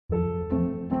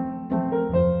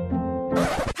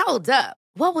Hold up.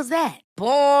 What was that?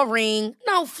 Boring.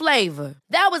 No flavor.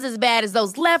 That was as bad as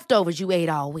those leftovers you ate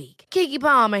all week. Keke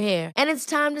Palmer here. And it's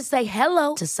time to say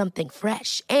hello to something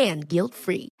fresh and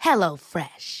guilt-free. Hello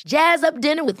Fresh. Jazz up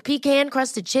dinner with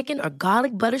pecan-crusted chicken or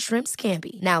garlic butter shrimp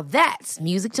scampi. Now that's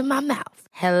music to my mouth.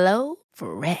 Hello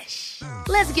Fresh.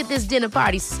 Let's get this dinner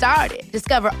party started.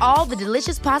 Discover all the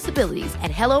delicious possibilities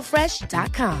at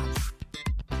hellofresh.com.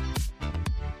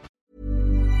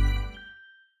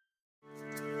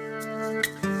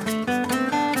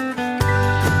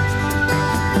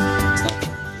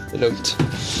 Det är lugnt.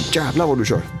 Jävlar vad du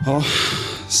kör. Ja,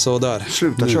 så där.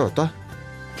 Sluta köta.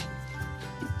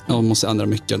 Jag måste ändra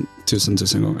micken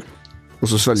 1000 gånger. Och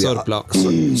så svälja. Sörpla.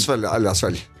 Svälja alla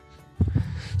svälj.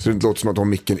 Så det inte låter som att du har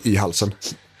micken i halsen.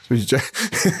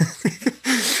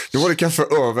 Det var det kaffe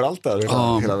överallt där.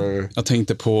 Ja, jag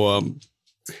tänkte på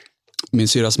min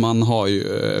syras man har ju,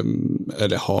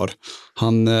 eller har,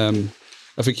 han,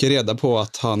 jag fick reda på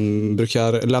att han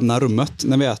brukar lämna rummet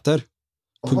när vi äter.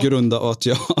 På grund av att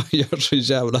jag gör så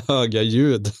jävla höga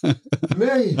ljud.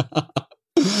 Nej!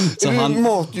 Så är han, du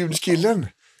matljudskillen?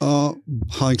 Ja,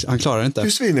 han klarar inte. Det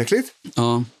är svinäckligt.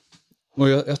 Ja, och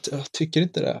jag tycker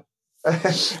inte det.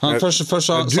 Först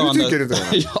sa du han tycker det. inte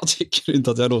det? Jag tycker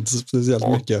inte att jag låter speciellt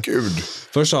mycket. Gud.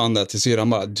 Först sa han det till syran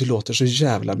bara, du låter så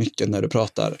jävla mycket när du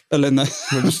pratar. Eller när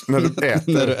du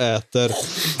äter. När du äter.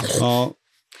 Ja,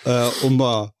 och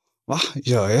bara, va?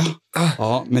 Gör jag?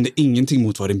 Ja, men det är ingenting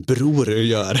mot vad din bror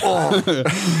gör.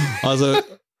 Alltså,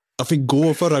 jag fick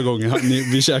gå förra gången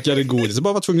vi käkade godis. Jag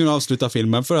bara var tvungen att avsluta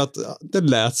filmen för att det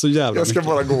lät så jävla mycket. Jag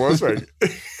ska bara gå en sväng.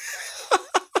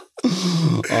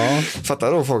 Ja.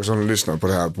 Fattar då folk som lyssnar på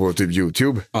det här på typ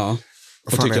YouTube? Ja.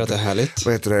 Och tycker att det är härligt.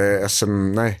 Vad heter det?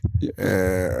 SM? Nej.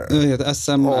 Det heter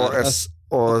SMR.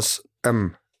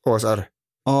 ASR.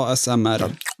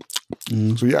 ASMR.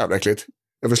 Mm. Så jävla äckligt.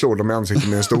 Jag vill slå dem i ansiktet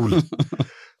med en stol.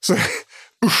 Så,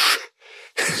 usch.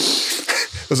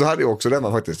 Och så hade jag också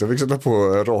denna faktiskt. Jag fick sätta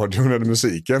på radion eller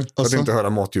musiken för att inte höra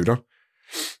matljuden.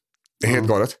 Det är helt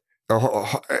galet. Jag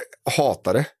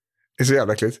hatar det. Det är så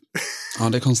jävla äckligt. Ja,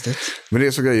 det är konstigt. Men det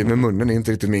är så grejer med munnen är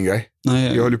inte riktigt min grej.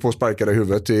 Nej, jag höll ju på att sparka dig i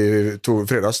huvudet i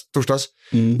torsdags.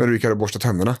 När du gick här och borstade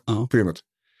tänderna på gymmet.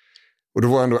 Och då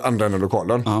var jag ändå andra än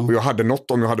lokalen. Och jag hade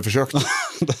något om jag hade försökt.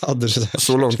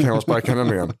 Så långt kan jag sparka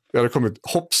den igen. Jag hade kommit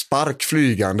hoppspark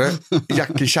flygande.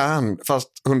 Jackie Chan fast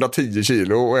 110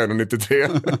 kilo och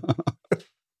 1,93.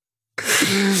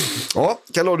 Ja,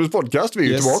 Kaladius podcast.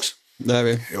 Vi är tillbaks. Det är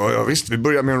vi. Ja, visst. Vi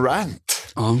börjar med en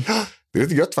rant. Ja. Det är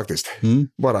lite gött faktiskt.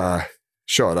 Bara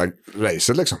köra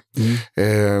racet liksom.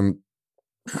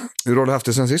 Hur har du haft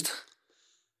det sen sist?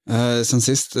 Sen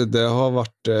sist, det har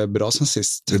varit bra sen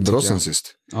sist. Det är bra sen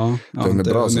sist. Ja, jag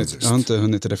har inte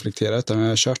hunnit reflektera utan jag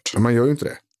har kört. Men man gör ju inte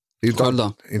det. Det är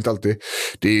inte, inte alltid.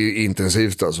 Det är ju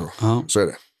intensivt alltså. Ja. Så är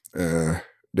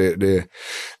det.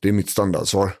 Det är mitt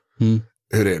standardsvar.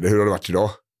 Hur är det? Hur har det varit idag?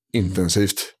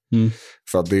 Intensivt.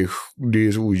 För att det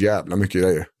är så jävla mycket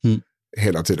grejer.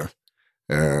 Hela tiden.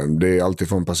 Det är alltid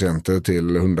från patienter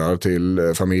till hundar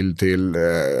till familj till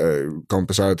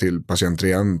kompisar till patienter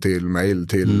igen till mejl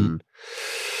till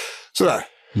sådär.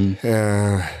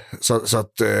 Så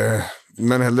att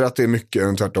men hellre att det är mycket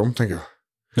än tvärtom tänker jag.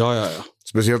 Ja.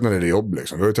 Speciellt när det är jobb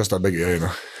liksom. Du har ju testat bägge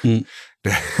grejerna.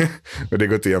 Det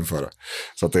går inte att jämföra.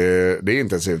 Så att det är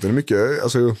intensivt. Det är mycket,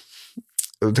 alltså,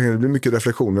 jag tänker det blir mycket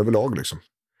reflektion överlag liksom.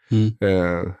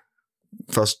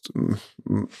 Fast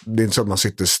det är inte så att man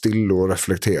sitter still och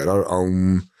reflekterar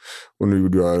om och nu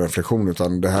gjorde jag en reflektion,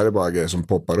 utan det här är bara grejer som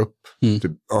poppar upp.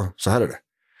 Typ, ja, så här är det.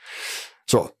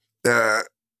 Så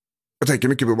jag tänker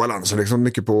mycket på balansen liksom,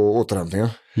 mycket på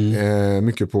återhämtningar.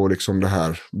 Mycket på liksom det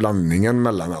här blandningen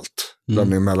mellan allt.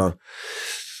 Blandningen mellan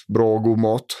bra och god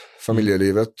mat,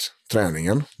 familjelivet,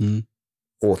 träningen,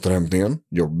 återhämtningen,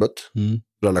 jobbet,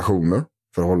 relationer,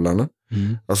 förhållanden.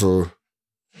 Alltså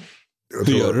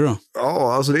hur gör du då?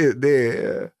 Ja, alltså det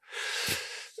är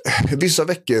vissa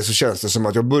veckor så känns det som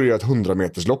att jag börjar ett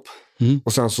 100-meterslopp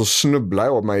och sen så snubblar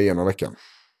jag av mig igenom veckan.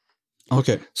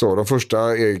 Okej. Så de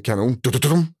första är kanon.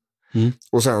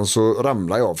 Och sen så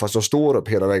ramlar jag fast jag står upp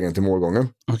hela vägen till målgången.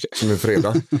 Som är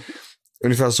fredag.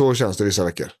 Ungefär så känns det vissa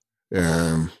veckor.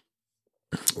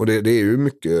 Och det är ju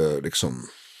mycket liksom,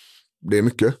 det är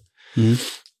mycket.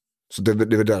 Så det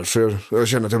är därför jag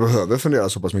känner att jag behöver fundera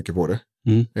så pass mycket på det.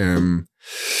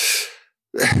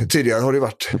 Tidigare har det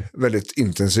varit väldigt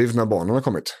intensivt när barnen har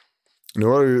kommit. Nu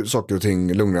har ju saker och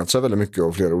ting lugnat sig väldigt mycket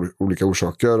av flera olika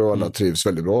orsaker och alla trivs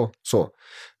väldigt bra.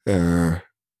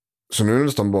 Så nu är det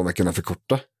nästan bara veckorna för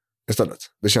korta istället.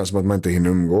 Det känns som att man inte hinner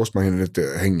umgås, man hinner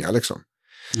inte hänga liksom.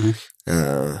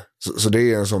 Så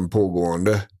det är en sån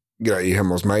pågående grej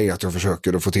hemma hos mig att jag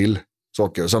försöker att få till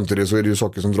saker. Samtidigt så är det ju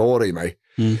saker som drar i mig.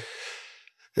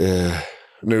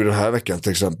 Nu den här veckan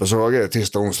till exempel så har jag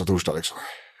tisdag, onsdag, torsdag liksom,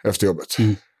 efter jobbet.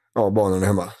 Ja, barnen är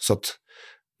hemma. Så att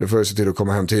det får jag se till att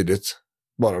komma hem tidigt.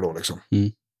 Bara då liksom.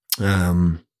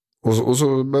 Och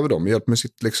så behöver de hjälp med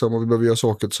sitt liksom, och vi behöver göra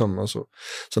saker tillsammans.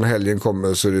 Så när helgen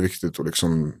kommer så är det viktigt att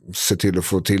liksom se till att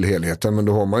få till helheten. Men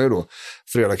då har man ju då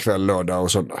fredag kväll, lördag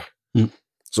och söndag.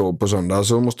 Så på söndag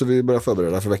så måste vi börja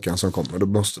förbereda för veckan som kommer. Då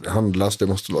måste det handlas, det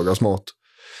måste lagas mat.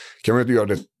 Kan man inte göra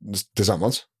det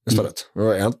tillsammans istället? Jag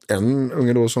har en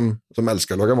unge då som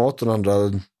älskar att laga mat och den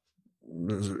andra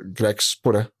kräks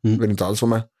på det. Vill inte alls vara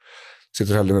med.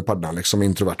 Sitter hellre med paddan liksom,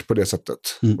 introvert på det sättet.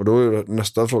 Och då är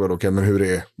nästa fråga då, okay,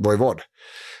 men vad är vad?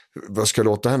 Vad ska jag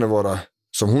låta henne vara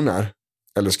som hon är?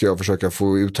 Eller ska jag försöka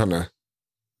få ut henne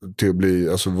till att bli,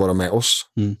 alltså vara med oss?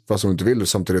 Fast hon inte vill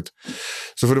samtidigt.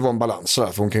 Så får det vara en balans där,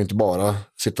 för hon kan ju inte bara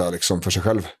sitta liksom för sig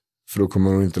själv. För då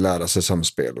kommer hon inte lära sig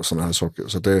samspel och sådana här saker.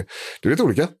 Så det är lite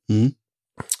olika.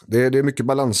 Det är mycket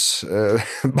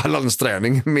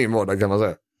balansträning i min vardag kan man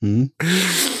säga.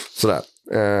 Sådär.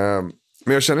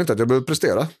 Men jag känner inte att jag behöver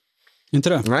prestera. Inte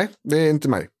det? Nej, det är inte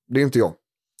mig. Det är inte jag.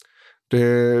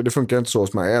 Det funkar inte så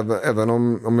hos mig. Även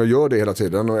om jag gör det hela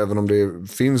tiden och även om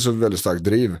det finns ett väldigt starkt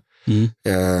driv.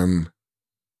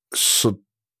 Så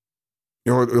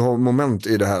jag har moment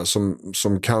i det här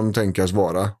som kan tänkas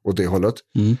vara åt det hållet.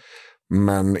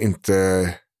 Men inte...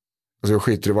 Alltså jag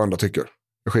skiter i vad andra tycker.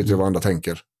 Jag skiter i vad andra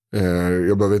tänker.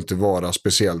 Jag behöver inte vara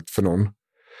speciellt för någon.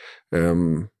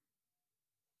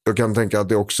 Jag kan tänka att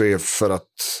det också är för att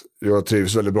jag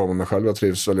trivs väldigt bra med mig själv. Jag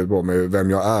trivs väldigt bra med vem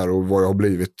jag är och vad jag har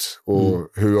blivit och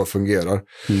hur jag fungerar.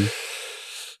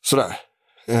 Sådär.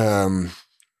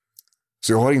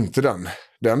 Så jag har inte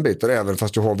den biten, även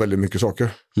fast jag har väldigt mycket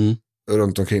saker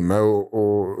runt omkring mig.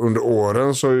 Och under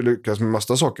åren så har jag lyckats med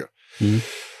massa saker.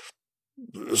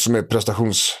 Som är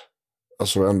prestations...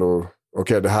 Alltså ändå...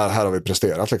 Okej, det här har vi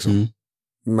presterat liksom.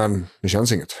 Men det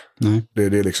känns inget. Nej. Det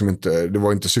är liksom inte... Det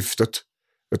var inte syftet.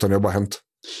 Utan det har bara hänt.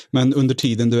 Men under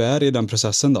tiden du är i den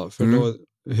processen då? För då,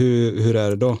 hur är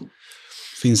det då?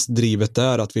 Finns drivet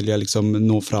där att vilja liksom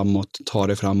nå framåt, ta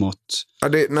det framåt,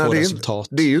 få resultat?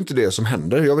 Det är ju inte det som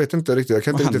händer. Jag vet inte riktigt.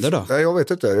 Vad händer då? Jag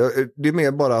vet inte. Det är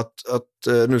mer bara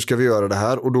att nu ska vi göra det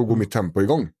här och då går mitt tempo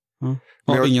igång.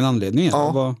 Av ingen anledning?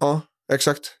 Ja,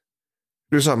 exakt.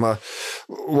 Det är samma,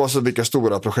 oavsett vilka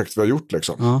stora projekt vi har gjort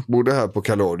liksom. Både här på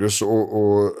Kaladius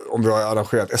och om vi har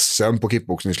arrangerat SM på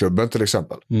kickboxningsklubben till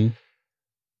exempel.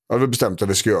 Ja, vi har bestämt att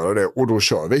vi ska göra det och då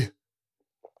kör vi.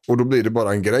 Och då blir det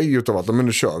bara en grej utav att men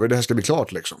nu kör vi, det här ska bli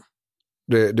klart liksom.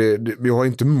 Vi har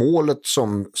inte målet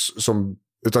som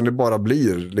utan det bara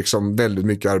blir liksom väldigt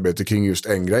mycket arbete kring just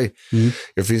en grej.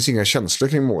 Det finns inga känslor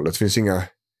kring målet, det finns inga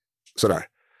sådär.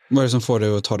 Vad är det som får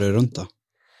dig att ta det runt då?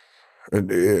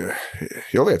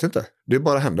 Jag vet inte. Det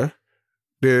bara händer.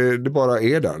 Det bara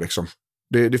är där liksom.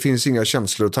 Det finns inga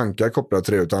känslor och tankar kopplade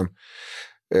till det utan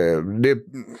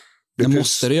det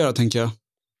måste det göra, tänker jag.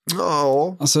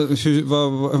 Ja. Alltså,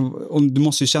 om du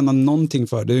måste ju känna någonting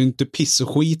för det. Det är ju inte piss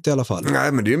och skit i alla fall.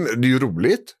 Nej, men det är ju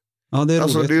roligt. Ja, det är roligt.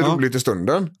 Alltså, det är roligt i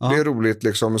stunden. Ja. Det är roligt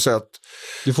liksom så att...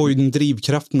 Du får ju en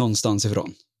drivkraft någonstans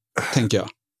ifrån, tänker jag.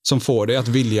 Som får dig att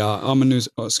vilja, ja men nu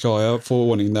ska jag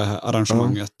få ordning det här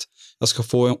arrangemanget. Jag ska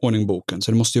få ordning boken.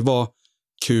 Så det måste ju vara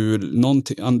kul.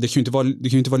 Någonting. Det kan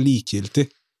ju inte vara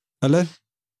likgiltigt. Eller?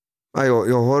 Nej,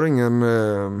 jag har ingen...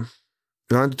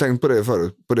 Jag har inte tänkt på det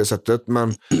förut på det sättet.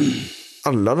 Men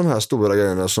alla de här stora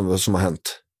grejerna som har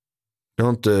hänt. Det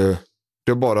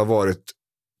har bara varit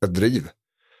ett driv.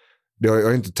 Jag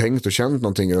har inte tänkt och känt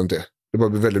någonting runt det. Det bara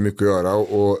blir väldigt mycket att göra.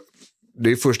 Och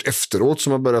det är först efteråt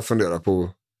som man börjar fundera på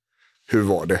hur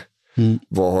var det?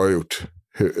 Vad har jag gjort?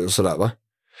 Sådär va?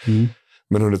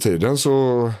 Men under tiden så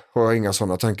har jag inga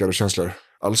sådana tankar och känslor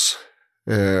alls.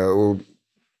 Och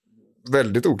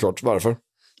väldigt oklart varför.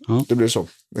 Det blir så.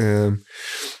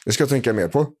 Det ska jag tänka mer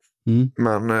på.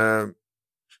 Men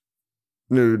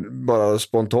nu bara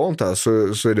spontant här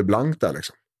så är det blankt där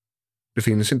liksom. Det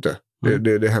finns inte.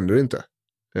 Det händer inte.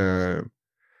 Det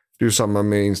är ju samma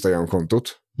med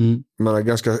Instagram-kontot. Men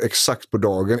ganska exakt på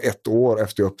dagen, 1 år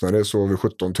efter jag öppnade så har vi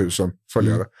 17 000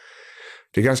 följare.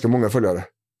 Det är ganska många följare.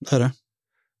 Det är det.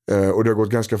 Och det har gått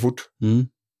ganska fort.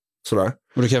 Sådär.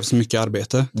 Och det krävs mycket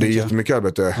arbete. Det är jättemycket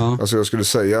arbete. Ja. Alltså jag skulle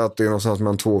säga att det är någonstans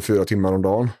mellan 2-4 timmar om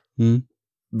dagen.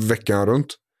 Veckan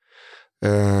runt.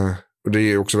 Och det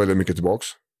är också väldigt mycket tillbaks.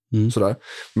 Sådär.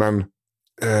 Men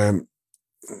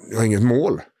jag har inget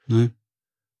mål. Nej.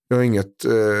 Jag har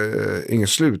inget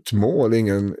slutmål,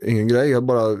 ingen grej. Jag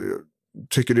bara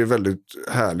tycker det är väldigt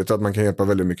härligt att man kan hjälpa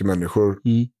väldigt mycket människor.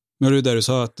 Men det är där du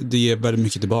sa att det ger väldigt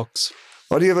mycket tillbaks.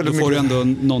 Ja, det är väldigt då får mycket. du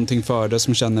ändå någonting för det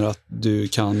som känner att du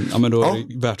kan, ja men då är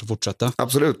det värt att fortsätta.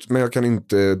 Absolut, men jag kan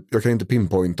inte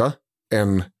pinpointa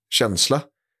en känsla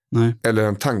eller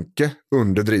en tanke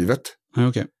under drivet. Nej,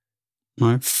 okej.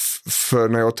 Nej. För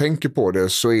när jag tänker på det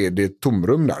så är det ett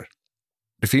tomrum där.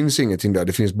 Det finns ingenting där,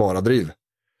 det finns bara driv.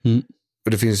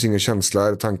 Och det finns ingen känsla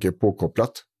eller tanke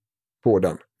påkopplat på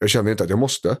den. Jag känner inte att jag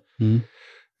måste.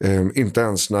 Inte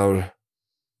ens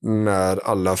när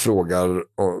alla frågar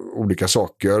olika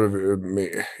saker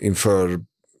inför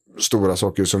stora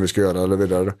saker som vi ska göra eller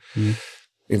vidare.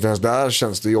 Inte ens där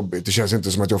känns det jobbigt. Det känns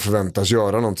inte som att jag förväntas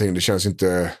göra någonting. Det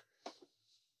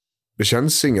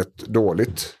känns inget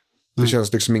dåligt. Det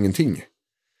känns liksom ingenting.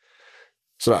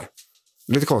 Sådär.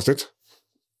 Lite konstigt.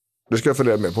 Det ska jag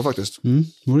följa med på faktiskt.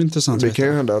 Det vore intressant. Det kan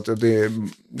ju hända att det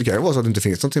kan ju vara så att det inte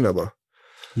finns någonting där bara.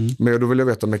 Men då vill jag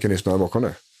veta mekanismerna bakom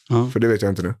det. För det vet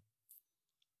jag inte nu.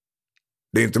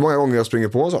 Det är inte många gånger jag springer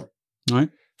på en sån. Nej.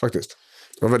 Faktiskt.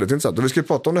 Det var väldigt intressant. Och vi ska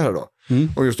prata om det här idag.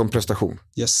 Och just om prestation.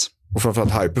 Yes. Och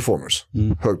framförallt high performers.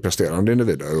 Högpresterande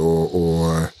individer.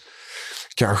 Och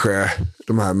kanske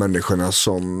de här människorna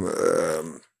som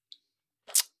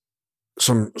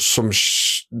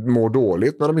mår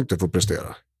dåligt när de inte får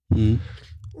prestera.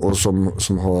 Och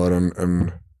som har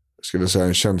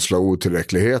en känsla av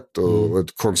otillräcklighet och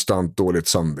ett konstant dåligt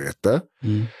samvete.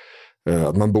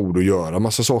 Att man borde göra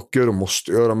massa saker och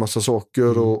måste göra massa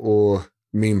saker och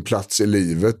min plats i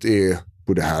livet är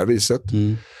på det här viset.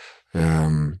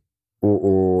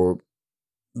 Och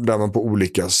där man på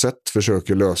olika sätt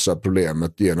försöker lösa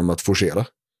problemet genom att forcera.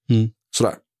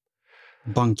 Sådär.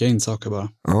 Banka in saker bara.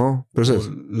 Ja, precis.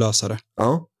 Och lösa det.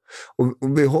 Ja.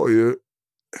 Och vi har ju,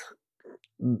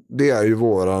 det är ju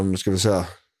våran, ska vi säga,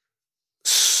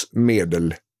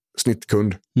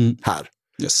 medelsnittkund här.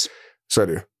 Yes. Så är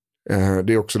det ju.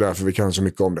 Det är också därför vi kan så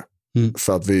mycket om det.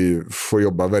 För att vi får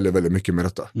jobba väldigt, väldigt mycket med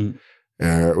detta.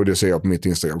 Och det ser jag på mitt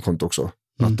Instagram-konto också.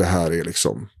 Att det här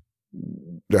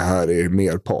är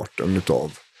merparten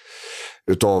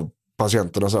utav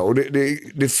patienterna. Så här. Och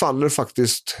det faller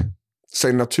faktiskt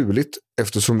sig naturligt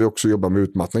eftersom vi också jobbar med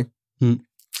utmattning.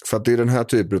 För att det är den här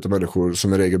typen av människor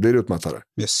som i regel blir utmattade.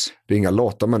 Yes. Det är inga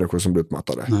lata människor som blir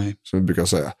utmattade. Nej. Som vi brukar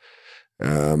säga.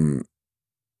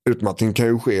 Utmattning kan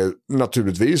ju ske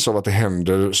naturligtvis av att det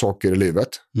händer saker i livet.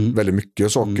 Väldigt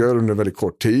mycket saker under väldigt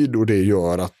kort tid. Och det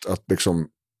gör att liksom,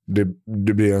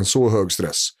 det blir en så hög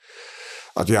stress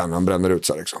att hjärnan bränner ut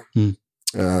sig. Liksom.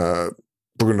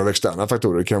 På grund av externa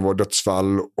faktorer. Det kan vara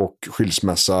dödsfall och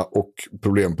skilsmässa och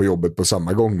problem på jobbet på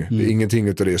samma gång. Det är ingenting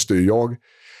utav det styr jag.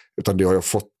 Utan det har jag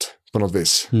fått på något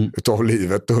vis. Utav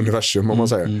livet och universum om man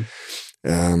säger.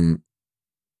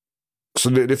 Så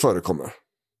det förekommer.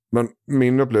 Men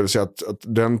min upplevelse är att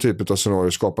den typen av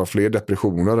scenario skapar fler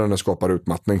depressioner än den skapar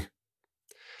utmattning.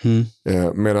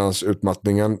 Medan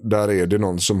utmattningen, där är det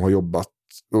någon som har jobbat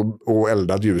och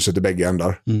eldat ljuset i bägge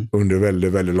ändar under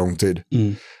väldigt, väldigt lång tid.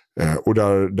 Och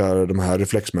där de här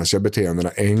reflexmässiga beteendena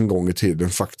en gång i tiden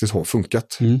faktiskt har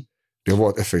funkat. Det har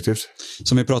varit effektivt.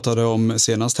 Som vi pratade om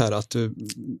senast här, att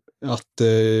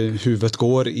huvudet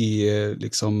går i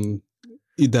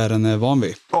där den är van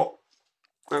vid. Ja,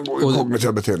 den går i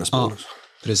kognitiva beteendespår. Ja,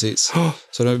 precis.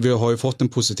 Så vi har ju fått en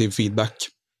positiv feedback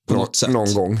på något sätt.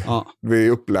 Någon gång. Ja. Vi är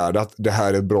upplärda att det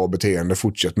här är ett bra beteende,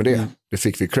 fortsätt med det. Det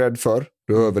fick vi cred för.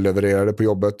 Du överlevererade på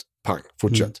jobbet, pang,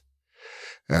 fortsätt.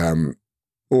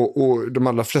 Och de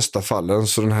allra flesta fallen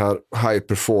så den här high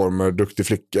performer, duktig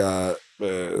flicka,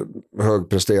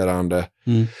 högpresterande,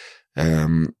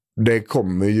 det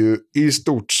kommer ju i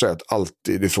stort sett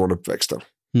alltid ifrån uppväxten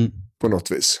på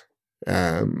något vis.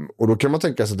 Och då kan man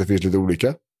tänka sig att det finns lite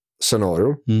olika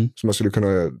scenarier som man skulle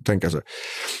kunna tänka sig.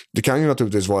 Det kan ju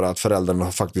naturligtvis vara att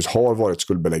föräldrarna faktiskt har varit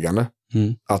skuldbeläggande.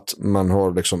 Att man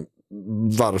har liksom,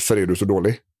 varför är du så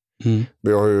dålig?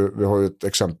 Vi har ju ett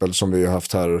exempel som vi har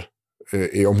haft här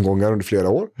i omgångar under flera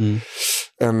år.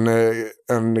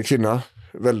 En kvinna,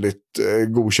 väldigt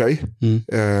god tjej,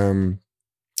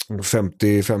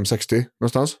 55-60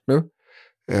 någonstans nu,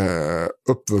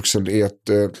 uppvuxen i ett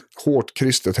hårt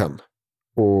kristet hem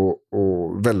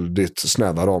och väldigt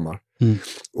snäva ramar.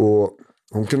 Och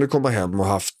hon kunde komma hem och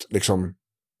haft liksom,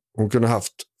 hon kunde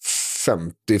haft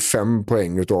 55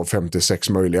 poäng utav 56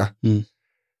 möjliga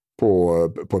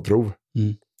på ett prov.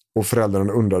 Och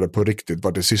föräldrarna undrade på riktigt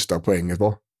vad det sista poänget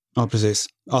var. Ja, precis.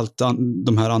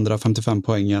 De här andra 55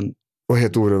 poängen. Och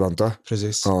helt orelevanta.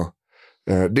 Precis. Ja.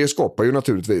 Det skapar ju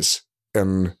naturligtvis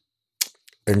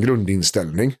en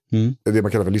grundinställning. Det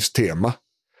man kallar för livstema.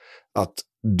 Att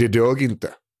det dög inte.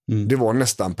 Det var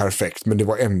nästan perfekt, men det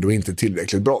var ändå inte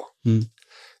tillräckligt bra.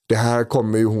 Det här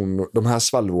kommer ju de här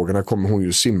svallvågorna kommer hon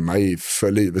ju simma i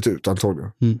för livet ut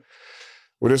antagligen.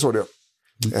 Och det är så det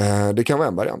är. Det kan vara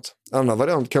en variant. En annan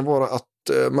variant kan vara att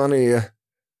man är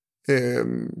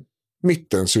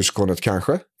mittensyskonet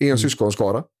kanske i en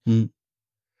syskonskara.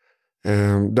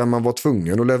 Där man var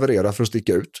tvungen att leverera för att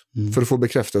sticka ut. För att få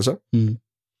bekräftelse.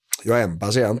 Jag är en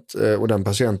patient och den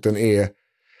patienten är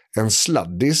en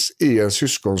sladdis i en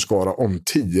syskonskara om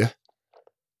 10.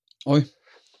 Oj.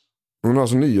 Hon har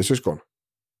alltså 9 syskon.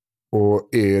 Och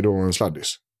är då en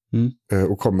sladdis.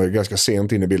 Och kommer ganska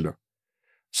sent in i bilden.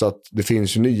 Så att det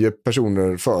finns ju 9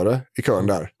 personer före i kön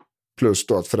där. Plus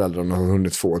då att föräldrarna har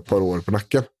hunnit få ett par år på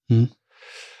nacken.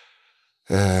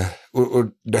 Och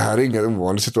det här är ingen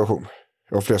ovanlig situation.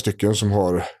 Jag har flera stycken som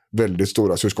har väldigt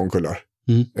stora syskonkullar.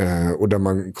 Och där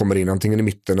man kommer in antingen i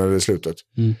mitten eller i slutet.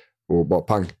 Och bara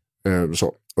pang.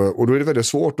 Så. Och då är det väldigt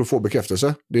svårt att få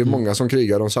bekräftelse. Det är många som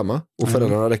krigar om samma. Och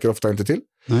föräldrarna räcker ofta inte till.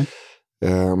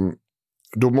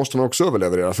 Då måste man också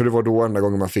överleverera. För det var då enda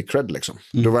gången man fick cred liksom.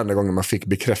 Det var enda gången man fick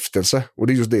bekräftelse. Och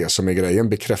det är just det som är grejen.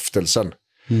 Bekräftelsen.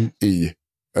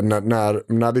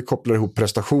 När vi kopplar ihop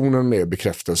prestationen med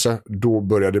bekräftelse. Då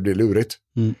börjar det bli lurigt.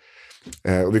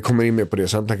 Och vi kommer in mer på det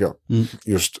sen tänker jag.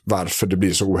 Just varför det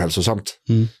blir så ohälsosamt.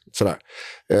 Sådär.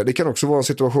 Det kan också vara en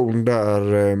situation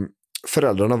där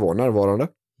föräldrarna var närvarande.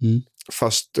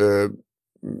 Fast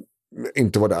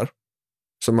inte var där.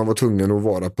 Så man var tvungen att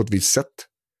vara på ett visst sätt.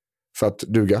 För att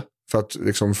duga. För att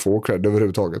liksom få cred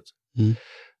överhuvudtaget.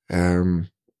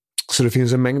 Så det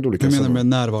finns en mängd olika. Jag menar med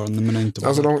närvarande men inte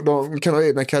alltså de kan ha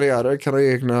egna karriärer. Kan ha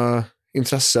egna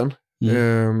intressen.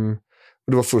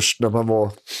 Och det var först när man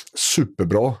var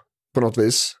superbra på något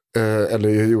vis. Eller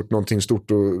gjort någonting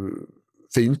stort och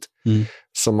fint.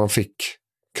 Som man fick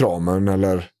kramen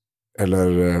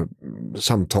eller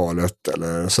samtalet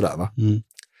eller sådär va.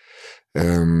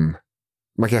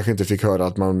 Man kanske inte fick höra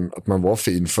att man var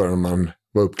fin förrän man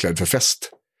var uppklädd för fest.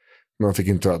 Man fick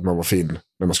inte höra att man var fin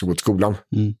när man skulle gå till skolan.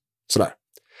 Sådär.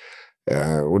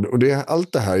 Och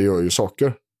allt det här gör ju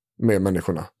saker med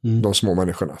människorna. De små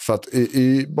människorna. För att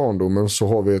i barndomen så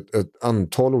har vi ett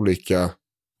antal olika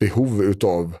behov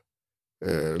utav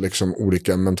liksom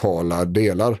olika mentala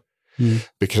delar.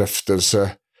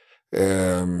 Bekräftelse,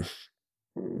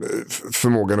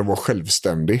 förmågan att vara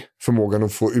självständig, förmågan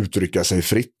att få uttrycka sig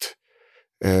fritt,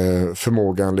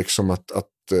 förmågan liksom att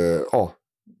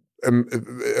en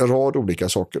rad olika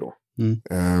saker då.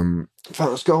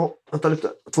 Fan, vänta lite,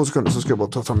 2 sekunder så ska jag bara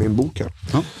ta fram min bok här.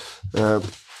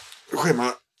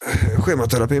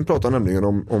 Schematerapin pratar nämligen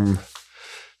om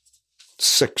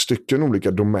 6 stycken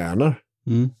olika domäner.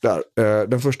 Där.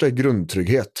 Den första är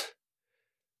grundtrygghet.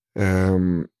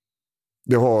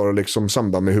 Det har liksom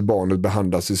samband med hur barnet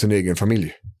behandlas i sin egen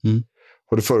familj.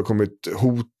 Har det förekommit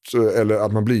hot eller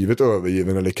att man blivit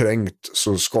övergiven eller kränkt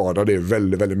så skadar det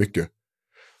väldigt, väldigt mycket.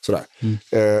 Sådär.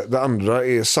 Det andra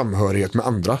är samhörighet med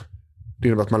andra. Det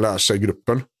innebär att man lär sig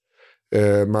gruppen.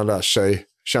 Man lär sig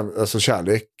alltså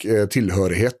kärlek,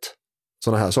 tillhörighet.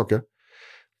 Sådana här saker.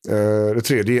 Det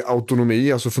tredje är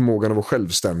autonomi, alltså förmågan att vara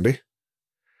självständig.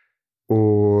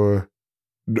 Och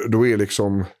då är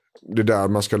liksom det där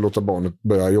man ska låta barnet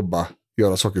börja jobba,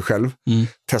 göra saker själv.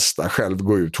 Testa själv,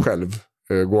 gå ut själv.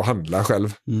 Gå och handla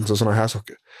själv. Alltså sådana här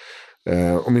saker.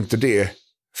 Om inte det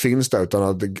finns där utan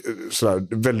att sådär,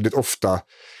 väldigt ofta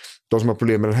de som har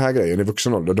problem med den här grejen i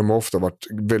vuxen ålder, de har ofta varit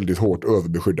väldigt hårt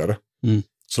överbeskyddade.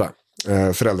 Sådär.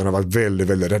 Föräldrarna har varit väldigt,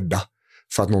 väldigt rädda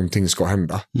för att någonting ska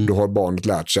hända. Då har barnet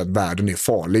lärt sig att världen är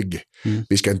farlig.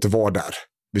 Vi ska inte vara där.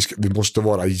 Vi måste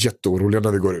vara jätteoroliga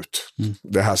när vi går ut.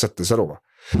 Det här sätter sig då.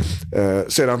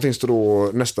 Sedan finns det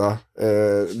då nästa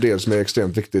del som är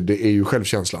extremt viktig. Det är ju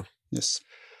självkänslan. Yes.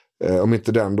 Om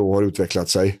inte den då har utvecklat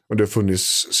sig och det har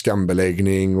funnits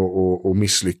skambeläggning och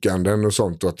misslyckanden och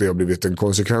sånt och att det har blivit en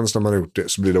konsekvens när man har gjort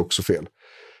det så blir det också fel.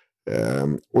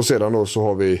 Och sedan då så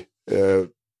har vi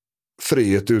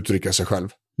frihet att uttrycka sig själv.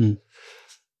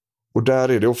 Och där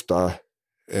är det ofta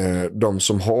de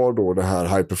som har då det här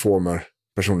high performer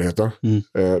personligheten.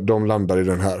 De landar i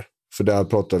den här. För där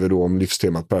pratar vi då om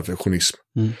livstemat perfektionism.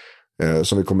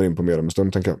 Som vi kommer in på mer om en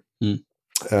stund tänker jag.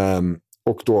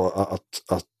 Och då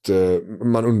att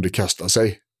man underkastar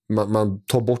sig. Man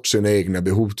tar bort sina egna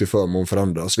behov till förmån för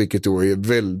andras. Vilket då är ett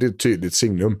väldigt tydligt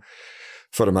signum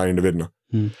för de här individerna.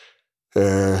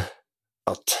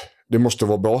 Att det måste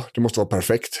vara bra, det måste vara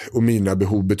perfekt. Och mina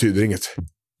behov betyder inget.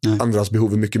 Nej. Andras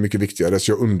behov är mycket, mycket viktigare.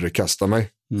 Så jag underkastar mig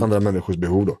andra människors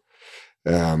behov då.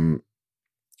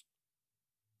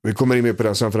 Vi kommer in med på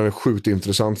den sen för den är sjukt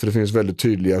intressant. För det finns väldigt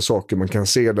tydliga saker man kan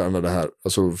se där när det här.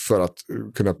 Alltså för att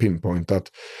kunna pinpointa att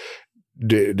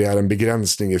det är en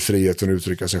begränsning i friheten att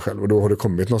uttrycka sig själv. Och då har det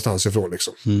kommit någonstans ifrån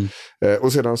liksom.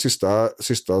 Och sedan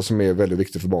sista som är väldigt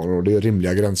viktigt för barnen. Och det är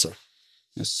rimliga gränser.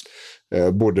 Yes.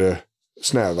 Både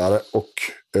snävare och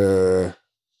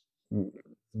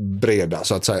breda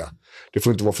så att säga. Det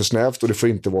får inte vara för snävt och det får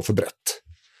inte vara för brett.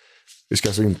 Vi ska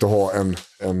alltså inte ha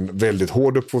en väldigt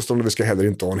hård uppfostran och vi ska heller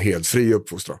inte ha en helt fri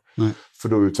uppfostran. Nej. För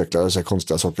då utvecklar det sig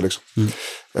konstiga saker liksom.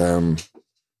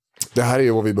 Det här är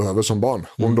ju vad vi behöver som barn.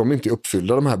 Om de inte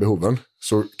uppfyller de här behoven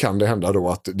så kan det hända då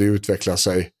att det utvecklar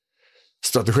sig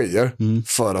strategier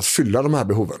för att fylla de här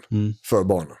behoven för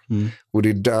barnen. Och det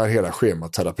är där hela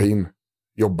schematerapin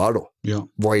jobbar då. Ja.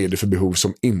 Vad är det för behov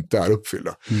som inte är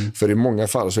uppfyllda? För i många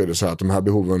fall så är det så här att de här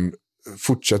behoven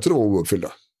fortsätter då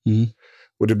ouppfyllda.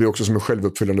 Och det blir också som en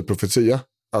självuppfyllande profetia.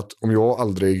 Att om jag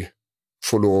aldrig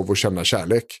får lov att känna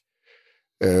kärlek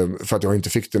för att jag inte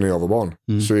fick det när jag var barn,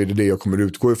 så är det jag kommer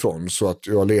utgå ifrån. Så att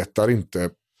jag letar inte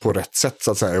på rätt sätt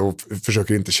så att säga och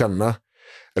försöker inte känna,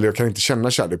 eller jag kan inte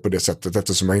känna kärlek på det sättet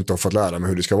eftersom jag inte har fått lära mig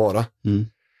hur det ska vara.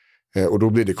 Och då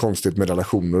blir det konstigt med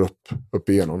relationer upp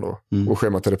igenom då. Och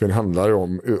schematerapin handlar ju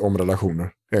om relationer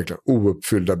egentligen.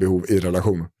 Ouppfyllda behov i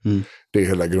relationer. Det är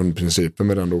hela grundprincipen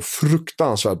med den då.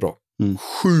 Fruktansvärt bra.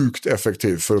 Sjukt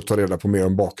effektiv för att ta reda på mer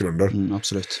om bakgrunder.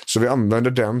 Absolut. Så vi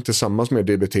använder den tillsammans med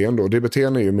DBT:n då.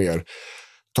 DBT:n är ju mer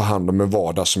ta hand om en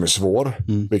vardag som är svår.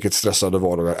 Vilket stressade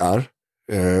vardagar är.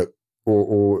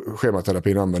 Och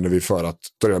schematerapin använder vi för att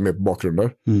ta reda mer på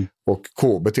bakgrunder. Och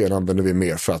KBT använder vi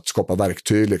mer för att skapa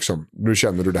verktyg. Liksom. Nu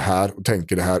känner du det här och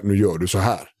tänker det här. Nu gör du så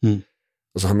här.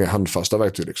 Och så har mer handfasta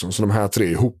verktyg. Liksom. Så de här tre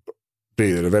ihop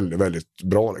blir väldigt, väldigt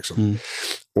bra. Liksom.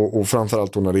 Och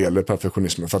framförallt då när det gäller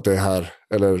perfektionismen. För att det är här,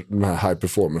 eller den här high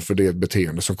performer, för det är ett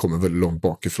beteende som kommer väldigt långt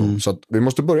bakifrån. Så att vi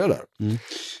måste börja där.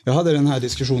 Jag hade den här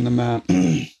diskussionen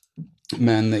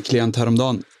med en klient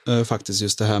häromdagen. Faktiskt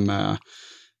just det här med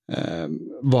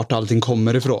vart allting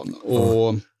kommer ifrån.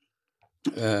 Och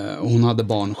hon hade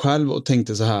barn själv och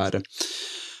tänkte så här: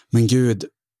 men gud,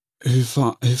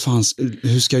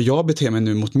 hur ska jag bete mig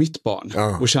nu mot mitt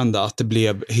barn? Och kände att det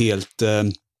blev helt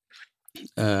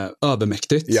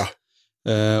övermäktigt.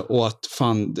 Och att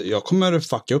fan, jag kommer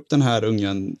fucka upp den här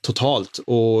ungen totalt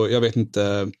och jag vet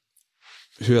inte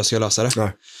hur jag ska lösa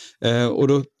det. Och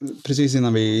då, precis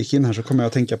innan vi gick in här, så kommer jag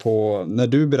att tänka på när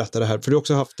du berättade det här, för du har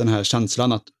också haft den här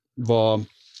känslan att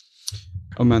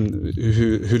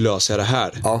hur löser jag det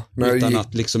här? Utan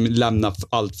att liksom lämna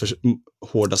allt för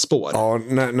hårda spår.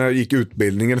 När jag gick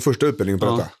första utbildningen på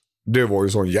detta, det var ju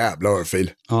sån jävla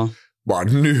örfil. Bara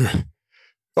nu.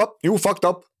 Fucked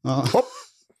up. Hopp,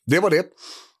 det var det.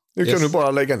 Nu kan du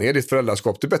bara lägga ner ditt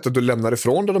föräldraskap. Det är bättre att du lämnar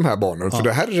ifrån dig de här barnen. För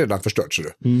det här är redan förstört, så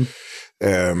du.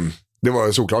 Det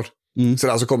var såklart.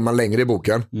 Sen så kommer man längre i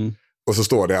boken. Och så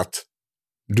står det att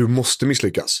du måste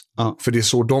misslyckas. För det är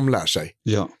så de lär sig.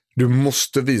 Du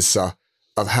måste visa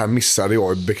att här missade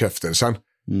jag bekräftelsen.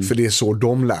 För det är så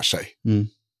de lär sig.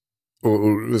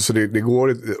 Och så det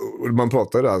går. Man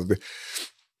pratar där. Det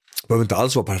behöver inte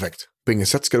alls vara perfekt. På inget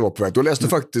sätt ska det vara perfekt. Jag läste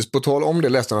faktiskt, på tal om det,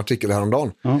 läste en artikel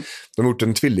häromdagen. De har gjort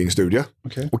en tvillingstudie.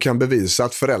 Och kan bevisa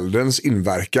att förälderns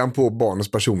inverkan på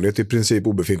barnets personlighet är i princip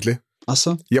obefintlig.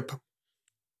 Alltså? Japp.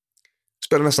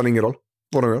 Spelar nästan ingen roll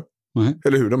vad de gör.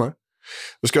 Eller hur de är.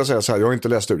 Då ska jag säga så här, jag har inte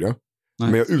läst studien.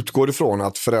 Men jag utgår ifrån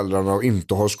att föräldrarna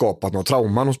inte har skapat några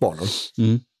trauman hos barnen.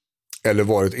 Eller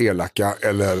varit elaka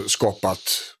eller skapat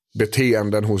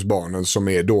beteenden hos barnen som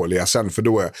är dåliga sen. För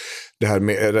då är det här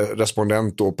med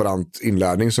respondent och operant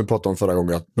inlärning som vi pratade om förra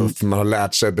gången, att man har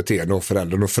lärt sig beteende och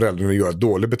föräldrarna gör ett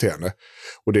dåligt beteende.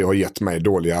 Och det har gett mig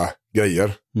dåliga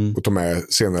grejer att ta med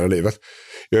senare i livet.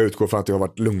 Jag utgår från att det har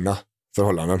varit lugna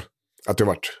förhållanden. Att det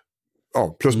har varit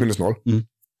plus minus noll.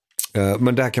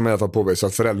 Men där kan man i alla fall påvisa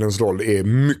att förälderns roll är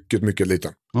mycket, mycket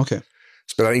liten.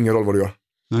 Spelar ingen roll vad du gör.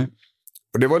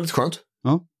 Och det var lite skönt.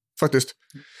 Faktiskt.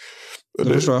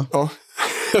 Det förstår jag. Ja.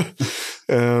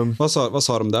 Vad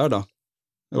sa de där då?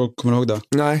 Jag kommer ihåg det.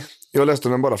 Nej, jag läste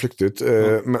den bara flyktigt.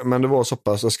 Men det var så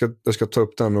pass. Jag ska ta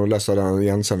upp den och läsa den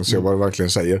igen sen och se vad det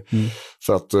verkligen säger.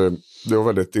 För att det var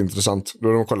väldigt intressant. Då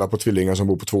har de kollat på tvillingar som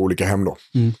bor på 2 olika hem då.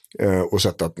 Och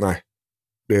sett att nej.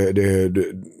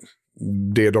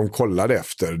 Det de kollade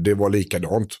efter, det var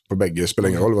likadant på bägge. Spelar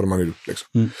ingen roll vad de hade gjort.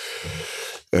 Liksom.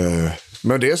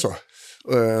 Men det är så.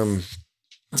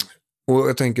 Och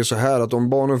jag tänker så här, att om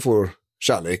barnen får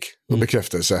kärlek och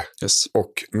bekräftelse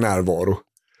och närvaro,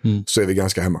 så är vi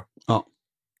ganska hemma.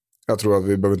 Jag tror att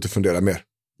vi behöver inte fundera mer.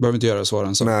 Behöver inte göra det svårare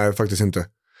än så. Nej, faktiskt inte.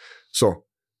 Så.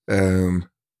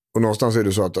 Och någonstans är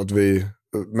det så att vi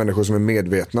människor som är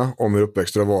medvetna om hur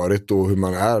uppväxt har varit och hur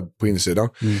man är på insidan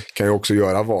kan ju också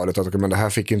göra valet att men det här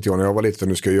fick inte jag när jag var liten,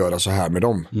 nu ska jag göra så här med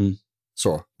dem.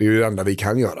 Så, det är ju det enda vi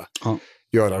kan göra.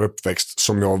 Göra en uppväxt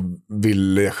som jag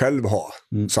vill själv ha,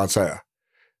 så att säga.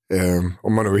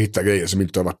 Om man nu hittar grejer som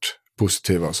inte har varit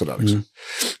positiva och sådär. Liksom.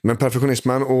 Men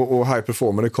perfektionismen och high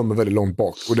performer, det kommer väldigt långt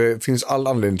bak. Och det finns all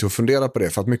anledning till att fundera på det,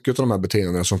 för att mycket av de här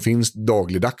beteendena som finns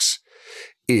dagligdags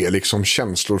är liksom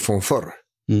känslor från förr.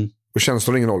 Och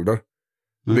känslor har ingen ålder.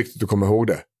 Det är viktigt att komma ihåg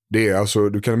det. Det är alltså,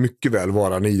 du kan mycket väl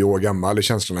vara 9 år gammal i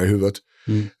känslorna i huvudet.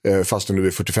 Fastän du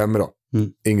är 45 idag.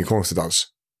 Inget konstigt alls.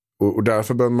 Och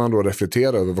därför behöver man då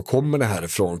reflektera över vad kommer det här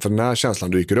ifrån. För när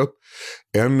känslan dyker upp,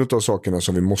 en av sakerna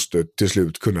som vi måste till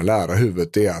slut kunna lära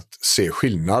huvudet, det är att se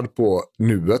skillnad på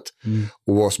nuet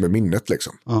och vad som är minnet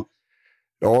liksom.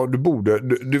 Ja,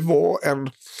 det var en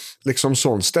liksom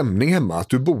sån stämning hemma att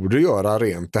du borde göra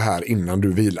rent det här innan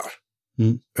du vilar.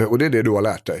 Och det är det du har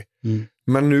lärt dig.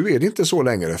 Men nu är det inte så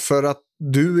längre, för att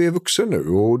du är vuxen nu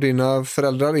och dina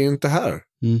föräldrar är inte här.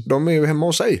 De är ju hemma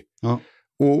hos sig.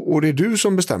 Och det är du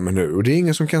som bestämmer nu, och det är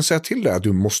ingen som kan säga till dig att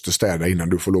du måste städa innan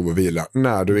du får lov att vila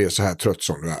när du är så här trött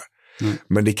som du är.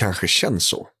 Men det kanske känns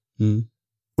så.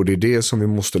 Och det är det som vi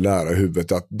måste lära i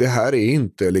huvudet, att det här är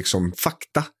inte liksom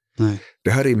fakta.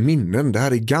 Det här är minnen, det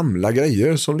här är gamla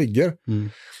grejer som ligger.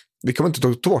 Vi kommer inte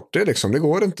ta bort det liksom, det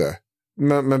går inte.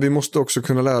 Men vi måste också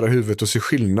kunna lära huvudet att se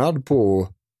skillnad på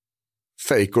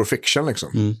fake or fiction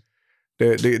liksom.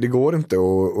 Det går inte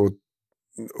att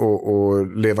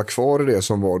leva kvar i det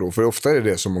som var då, för ofta är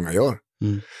det som många gör.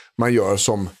 Man gör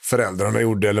som föräldrarna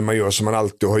gjorde, eller man gör som man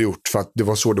alltid har gjort för att det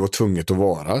var så det var tvunget att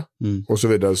vara, och så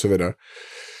vidare och så vidare.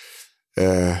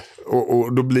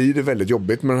 Och då blir det väldigt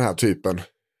jobbigt med den här typen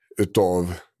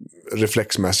utav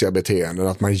reflexmässiga beteenden,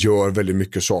 att man gör väldigt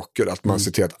mycket saker, att man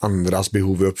ser till att andras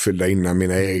behov är uppfyllda innan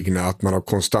mina egna, att man har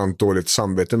konstant dåligt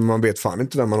samvete, men man vet fan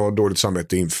inte vem man har dåligt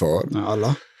samvete inför.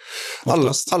 Alla,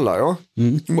 ja.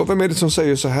 Vem är det som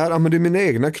säger så här? Men det är mina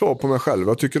egna krav på mig själv,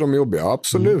 jag tycker de är jobbiga,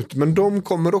 absolut, men de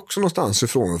kommer också någonstans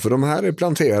ifrån, för de här är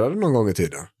planterade någon gång i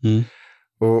tiden.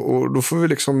 Och då får vi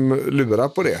liksom lura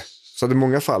på det. Så att i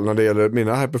många fall när det gäller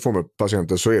mina high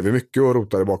performer-patienter så är vi mycket och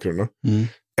rotar i bakgrunden.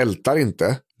 Ältar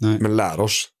inte, men lär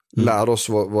oss. Lär oss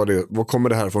vad kommer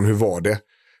det här ifrån, hur var det?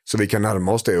 Så vi kan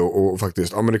närma oss det och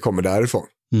faktiskt, men det kommer därifrån.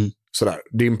 Sådär.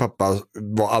 Din pappa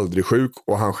var aldrig sjuk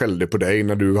och han skällde på dig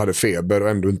när du hade feber och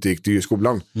ändå inte gick till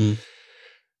skolan.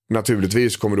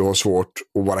 Naturligtvis kommer du ha svårt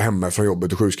att vara hemma från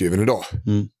jobbet och sjukskriven idag.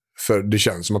 För det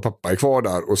känns som att pappa är kvar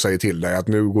där och säger till dig att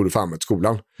nu går du fram med till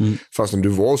skolan. Fast du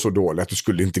var så dålig att du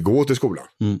skulle inte gå till skolan.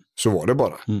 Så var det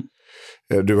bara.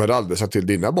 Du hade aldrig sagt till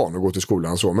dina barn att gå till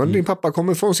skolan så, men din pappa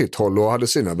kommer från sitt håll och hade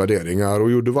sina värderingar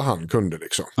och gjorde vad han kunde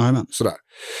liksom. Sådär.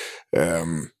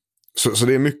 Så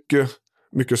det är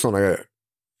mycket sådana grejer.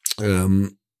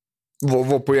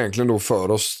 Vad på egentligen då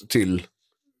för oss till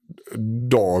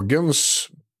dagens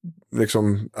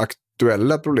liksom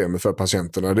aktuella problem för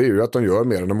patienterna, det är ju att de gör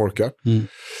mer än de orkar.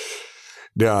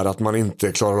 Det är att man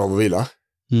inte klarar av att vila.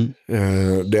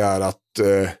 Det är att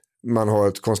man har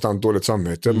ett konstant dåligt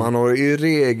samvete. Man har i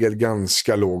regel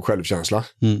ganska låg självkänsla.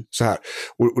 Så här.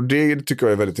 Och det tycker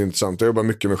jag är väldigt intressant. Jag jobbar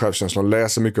mycket med självkänsla och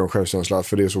läser mycket om självkänsla,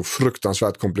 för det är så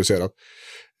fruktansvärt komplicerat.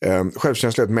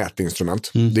 Självkänsla är ett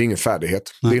mätinstrument. Det är ingen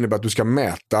färdighet. Det innebär att du ska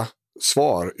mäta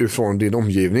svar ifrån din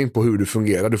omgivning på hur du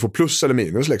fungerar. Du får plus eller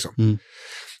minus liksom.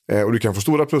 Och du kan få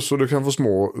stora plus och du kan få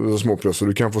små plus och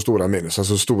du kan få stora minus.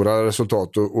 Alltså stora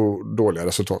resultat och dåliga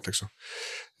resultat liksom.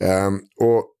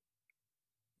 Och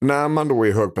när man då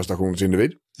är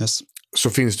högprestationsindivid så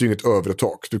finns det ju inget övre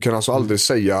tak. Du kan alltså aldrig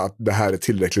säga att det här är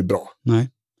tillräckligt bra. Nej.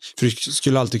 För du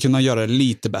skulle alltid kunna göra det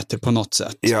lite bättre på något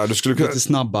sätt. Ja, du skulle kunna... Lite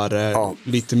snabbare,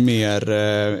 lite mer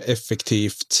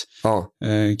effektivt.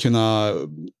 Kunna...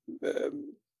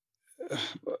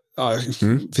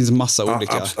 det finns en massa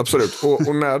olika. Absolut.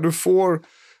 Och när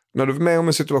du är med om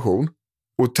en situation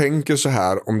och tänker så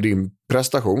här om din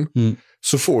prestation,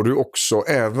 så får du också,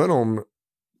 även om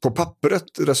på pappret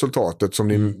resultatet som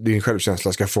din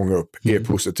självkänsla ska fånga upp är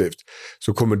positivt,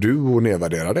 så kommer du att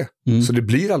nedvärdera det. Så det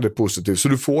blir aldrig positivt. Så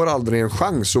du får aldrig en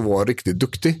chans att vara riktigt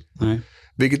duktig.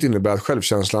 Vilket innebär att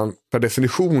självkänslan per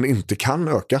definition inte kan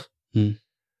öka.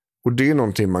 Och det är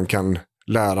någonting man kan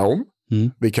lära om.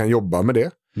 Vi kan jobba med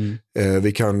det.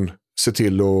 Vi kan se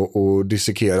till att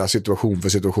dissekera situation för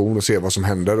situation och se vad som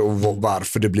händer och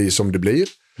varför det blir som det blir.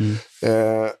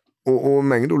 Och en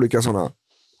mängd olika sådana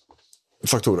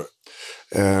faktorer.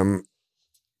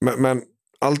 Men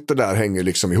allt det där hänger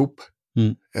liksom ihop.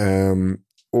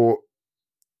 Och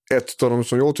ett av de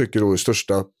som jag tycker då är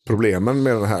största problemen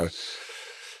med den här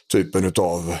typen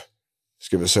av,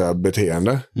 ska vi säga,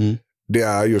 beteende, det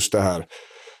är just det här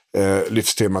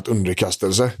livstemat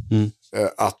underkastelse.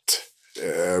 Att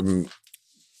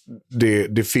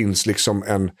det finns liksom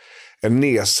en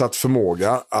nedsatt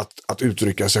förmåga att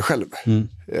uttrycka sig själv.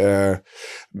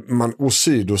 Man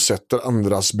åsidosätter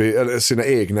andras eller sina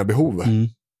egna behov.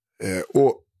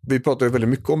 Och vi pratar ju väldigt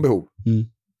mycket om behov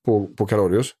på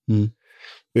Kalorius.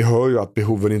 Vi hör ju att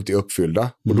behoven inte är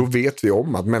uppfyllda. Och då vet vi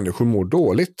om att människor mår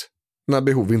dåligt när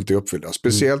behov inte är uppfyllda.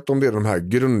 Speciellt om det är de här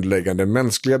grundläggande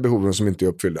mänskliga behoven som inte är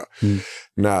uppfyllda.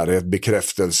 Närhet,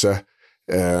 bekräftelse,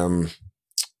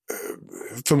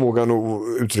 förmågan att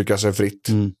uttrycka sig fritt,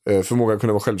 förmågan att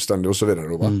kunna vara självständig och så vidare.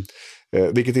 Då, va?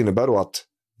 Vilket innebär då att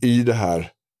i det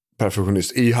här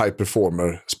perfektionist, i high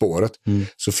performer spåret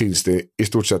så finns det i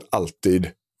stort sett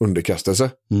alltid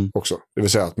underkastelse också. Det vill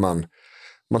säga att man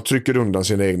trycker undan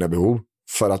sina egna behov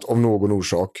för att av någon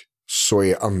orsak så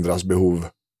är andras behov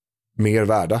mer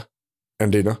värda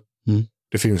än dina.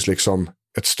 Det finns liksom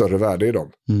ett större värde i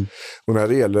dem. Och när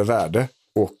det gäller värde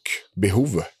och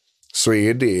behov så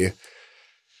är det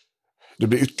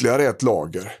blir ytterligare ett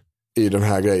lager i den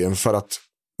här grejen, för att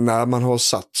när man har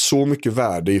satt så mycket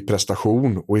värde i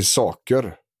prestation och i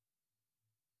saker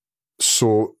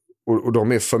så, och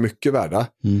de är för mycket värda,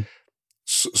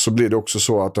 så blir det också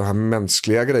så att de här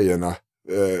mänskliga grejerna,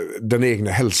 den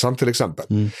egna hälsan till exempel,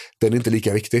 den är inte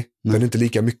lika viktig. Den är inte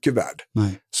lika mycket värd.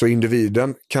 Så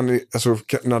individen kan,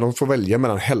 när de får välja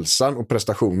mellan hälsan och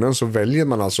prestationen, så väljer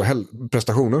man alltså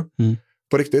prestationer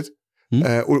på riktigt.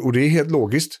 Och det är helt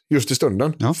logiskt just i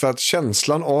stunden. För att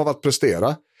känslan av att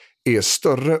prestera är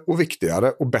större och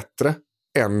viktigare och bättre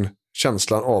än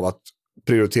känslan av att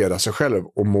prioritera sig själv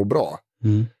och må bra.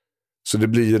 Så det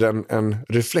blir en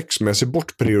reflexmässig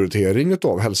bortprioritering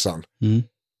av hälsan.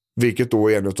 Vilket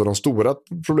då är en av de stora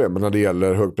problemen när det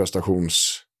gäller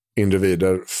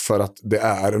högprestationsindivider, för att det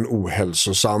är en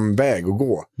ohälsosam väg att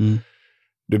gå.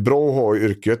 Det är bra att ha i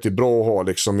yrket, det är bra att ha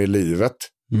liksom i livet,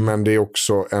 men det är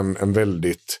också en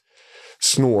väldigt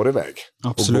snårig väg.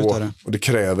 Absolut att gå. Är det. Och det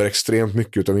kräver extremt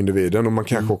mycket av individen, och man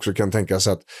kanske också kan tänka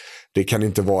sig att det kan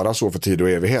inte vara så för tid och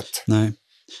evighet. Nej.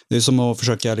 Det är som att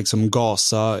försöka liksom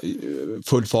gasa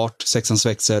full fart, sexans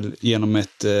växel genom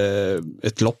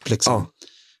ett lopp liksom.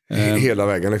 Hela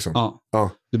vägen liksom.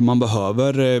 Man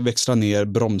behöver växla ner,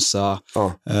 bromsa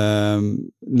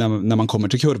när man kommer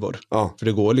till kurvor. För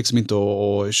det går liksom inte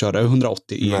att köra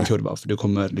 180 i en kurva, för du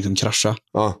kommer liksom krascha.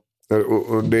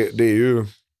 Och det är ju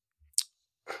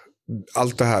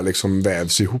allt det här liksom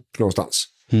vävs ihop någonstans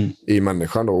i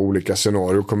människan då. Olika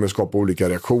scenarier kommer skapa olika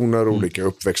reaktioner, olika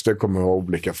uppväxter kommer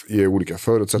ge olika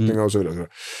förutsättningar och så vidare.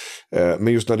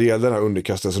 Men just när det gäller den här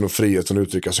underkastelsen och friheten att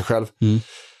uttrycka sig själv,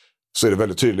 så är det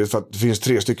väldigt tydligt, för att det finns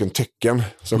 3 stycken tecken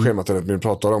som schematerapeuten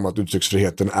pratar om att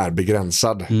uttrycksfriheten är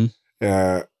begränsad.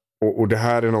 Och det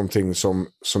här är någonting som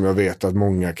jag vet att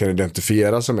många kan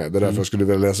identifiera sig med. Det är därför jag skulle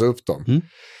vilja läsa upp dem.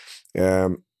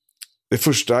 Det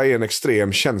första är en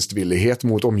extrem tjänstvillighet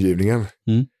mot omgivningen.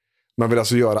 Man vill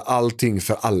alltså göra allting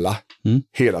för alla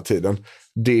hela tiden.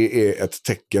 Det är ett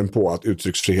tecken på att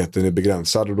uttrycksfriheten är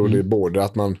begränsad. Och då är det både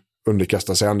att man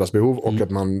underkastar sig andras behov och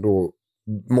att man då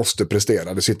måste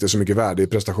prestera. Det sitter så mycket värde i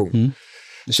prestation.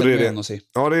 Det känner vi igen oss i.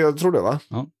 Ja, jag tror det, va?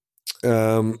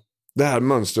 Det här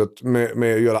mönstret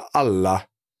med att göra alla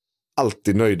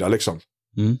alltid nöjda liksom.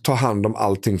 Ta hand om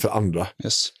allting för andra.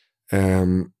 Yes.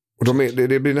 Och det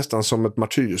blir nästan som ett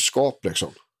martyrskap liksom.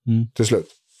 Till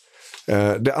slut.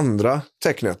 Det andra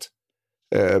tecknet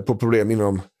på problem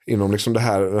inom liksom de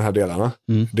här delarna,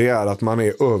 det är att man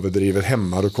är överdrivet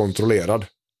hämmad och kontrollerad.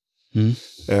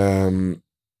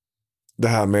 Det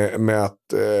här med att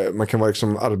man kan vara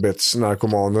liksom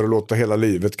arbetsnarkomaner och låta hela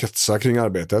livet kretsa kring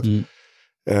arbetet.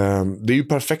 Det är ju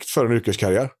perfekt för en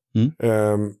yrkeskarriär.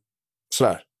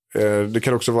 Sådär. Det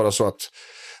kan också vara så att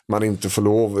man inte får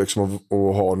lov liksom att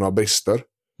ha några brister.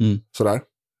 Sådär.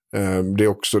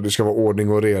 Det ska vara ordning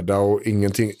och reda, och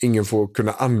ingen får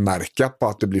kunna anmärka på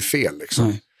att det blir fel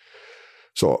liksom.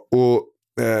 Så, och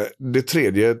det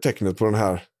tredje tecknet på den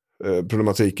här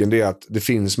problematiken, det är att det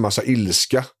finns massa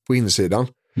ilska på insidan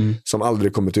som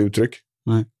aldrig kommer till uttryck.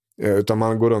 Utan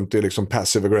man går runt i liksom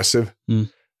passive aggressive.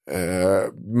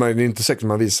 Men det är inte säkert att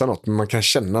man visar något, men man kan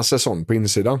känna sig sån på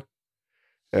insidan.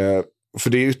 För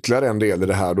det är ytterligare en del i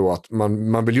det här då, att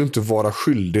man vill ju inte vara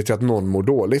skyldig till att någon mår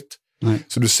dåligt.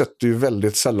 Så du sätter ju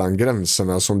väldigt sällan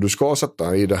gränserna som du ska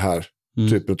sätta i det här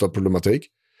typen av problematik.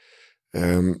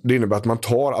 Det innebär att man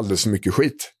tar alldeles för mycket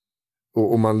skit.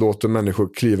 Och man låter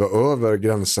människor kliva över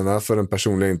gränserna för den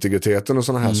personliga integriteten och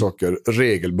sådana här saker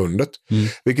regelbundet.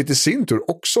 Vilket i sin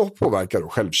tur också påverkar då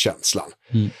självkänslan.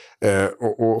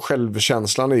 Och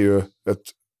självkänslan är ju ett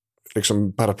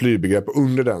liksom paraplybegrepp.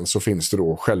 Under den så finns det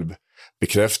då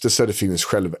självbekräftelse, det finns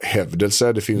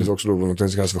självhävdelse, det finns också då något som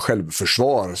kallas för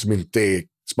självförsvar, som inte är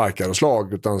sparkar och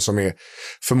slag, utan som är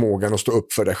förmågan att stå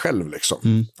upp för dig själv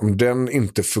liksom. Om den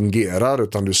inte fungerar,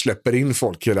 utan du släpper in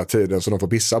folk hela tiden så de får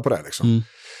pissa på det liksom,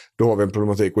 då har vi en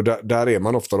problematik. Och där är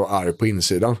man ofta då arg på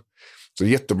insidan. Så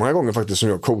jättemånga gånger faktiskt som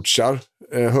jag coachar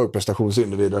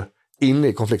högprestationsindivider in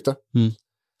i konflikter.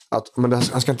 Att, men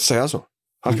han ska inte säga så.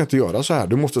 Han ska inte göra så här.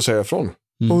 Du måste säga ifrån.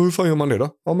 Och hur fan gör man det då?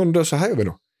 Ja, men det så här gör vi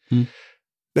då.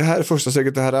 Det här är första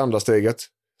steget, det här är andra steget.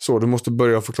 Så du måste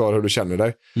börja förklara hur du känner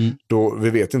dig. Då vi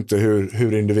vet inte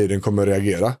hur individen kommer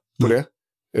reagera på det.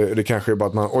 Det kanske är bara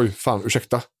att man, oj fan,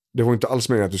 ursäkta. Det var inte alls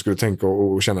meningen att du skulle tänka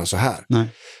och känna så här. Nej.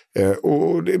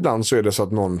 Och ibland så är det så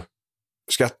att någon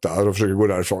skrattar och försöker gå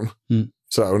därifrån.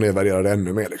 Så här, och nedvärderar det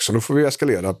ännu mer. Liksom. Då får vi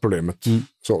eskalera problemet.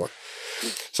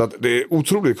 Så att det är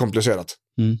otroligt komplicerat.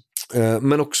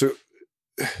 Men också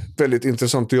väldigt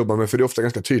intressant att jobba med, för det är ofta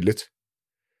ganska tydligt.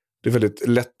 Det är väldigt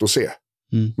lätt att se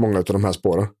många av de här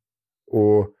spåren.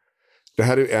 Och det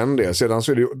här är ju en del. Sedan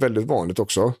så är det ju väldigt vanligt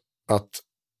också att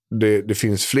det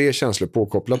finns fler känslor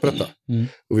påkopplat på detta.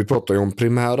 Och vi pratar ju om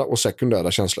primära och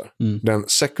sekundära känslor. Den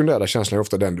sekundära känslan är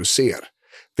ofta den du ser.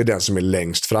 Det är den som är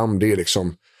längst fram. Det är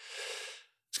liksom,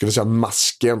 ska vi säga,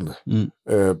 masken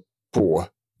på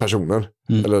personen.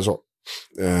 Eller så.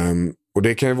 Och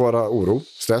det kan ju vara oro,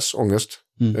 stress, ångest,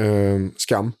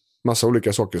 skam. Massa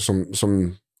olika saker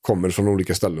som kommer från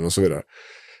olika ställen och så vidare.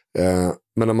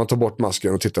 Men när man tar bort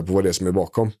masken och tittar på vad det är som är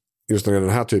bakom, just när det är den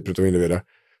här typen av individer,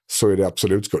 så är det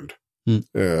absolut skuld.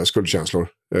 Skuldkänslor,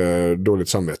 dåligt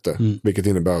samvete, vilket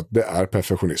innebär att det är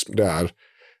perfektionism, det är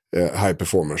high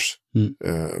performers.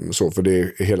 Så, för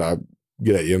det hela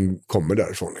grejen kommer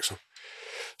därifrån liksom.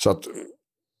 Så att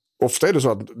ofta är det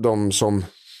så att de som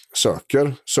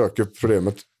söker för ett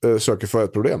problem,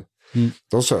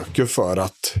 de söker för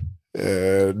att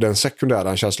den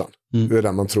sekundära känslan, det är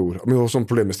där man tror, men jag har sån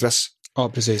problem med stress.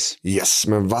 Ja, precis. Yes,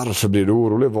 men varför blir du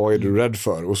orolig? Vad är du rädd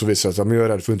för? Och så visar det sig att jag är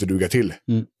rädd för att inte duga till.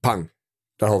 Pang,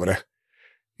 där har vi det.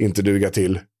 Inte duga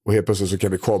till. Och helt plötsligt så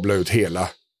kan vi kabla ut hela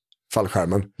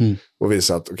fallskärmen och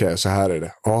visa att okej, så här är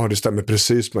det. Ja, det stämmer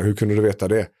precis, men hur kunde du veta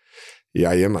det?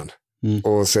 Jajamän.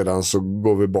 Och sedan så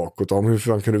går vi bakåt. Hur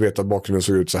fan kunde du veta att bakgrunden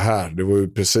såg ut så här? Det var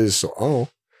ju precis så. Ja.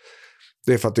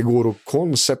 Det är för att det går att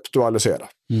konceptualisera.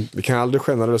 Vi kan aldrig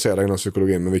generalisera inom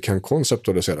psykologin, men vi kan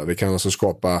konceptualisera. Vi kan alltså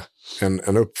skapa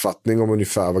en uppfattning om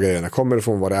ungefär vad grejerna kommer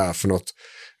ifrån, vad det är för något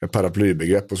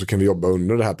paraplybegrepp, och så kan vi jobba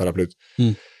under det här paraplyt.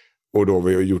 Och då har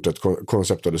vi gjort ett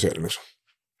konceptualisering.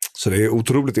 Så det är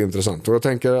otroligt intressant. Och jag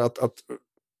tänker att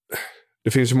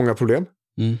det finns ju många problem.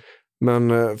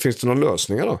 Men finns det några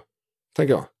lösningar då?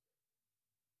 Tänker jag.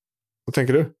 Vad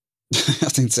tänker du?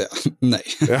 Jag tänkte säga nej.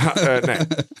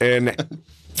 Nej.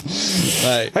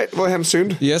 Hej, det var hemskt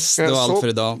synd. Yes, det var allt för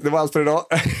idag. Det var allt för idag.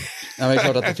 Ja, det är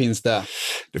klart att det finns det.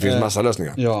 Det finns massa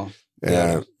lösningar. Ja.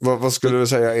 Vad skulle du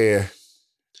säga är...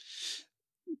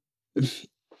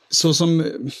 Så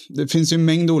som, det finns ju en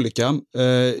mängd olika.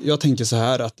 Jag tänker så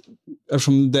här att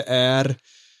eftersom det är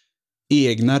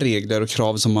egna regler och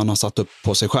krav som man har satt upp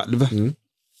på sig själv,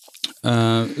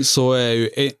 så är ju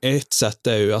ett sätt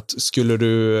är ju att skulle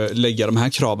du lägga de här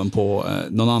kraven på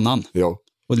någon annan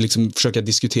och liksom försöka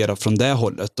diskutera från det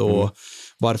hållet och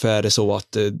varför är det så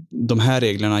att de här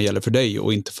reglerna gäller för dig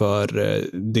och inte för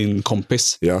din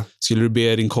kompis. Skulle du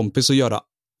be din kompis att göra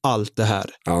allt det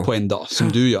här på en dag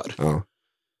som du gör,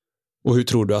 och hur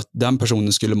tror du att den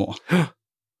personen skulle må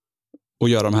och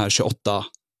göra de här 28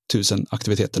 000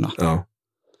 aktiviteterna?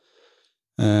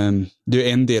 Det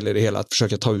är en del i det hela, att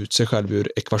försöka ta ut sig själv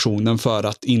ur ekvationen för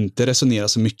att inte resonera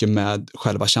så mycket med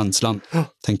själva känslan,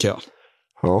 tänker jag.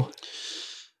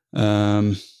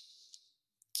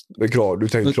 Det är du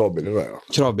tänkte kravbilden där,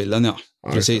 Kravbilden, ja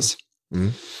precis.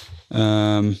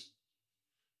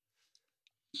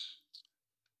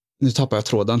 Nu tappar jag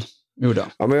tråden.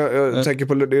 Ja, men jag tänker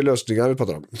på det är lösningar vi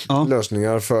pratar om.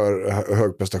 Lösningar för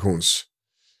högprestations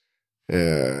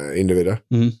individer.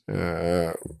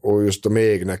 Och just de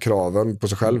egna kraven på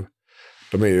sig själv,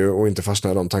 de är ju att inte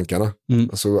fastna i de tankarna.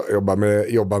 Alltså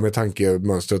jobba med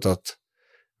tankemönstret att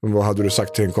vad hade du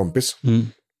sagt till en kompis?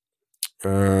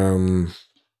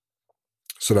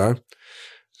 Sådär.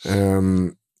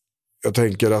 Jag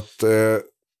tänker att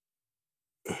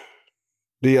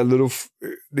det gäller att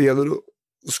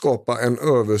skapa en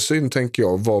översyn, tänker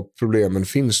jag, var problemen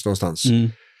finns någonstans.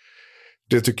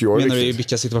 Det tycker jag är viktigt. Menar du i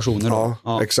vilka situationer då?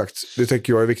 Ja, exakt. Det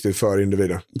tycker jag är viktigt för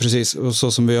individer. Precis, och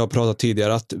så som vi har pratat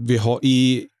tidigare, att vi har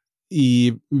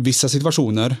i vissa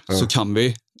situationer så kan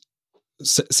vi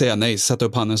säga nej, sätta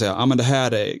upp handen och säga men det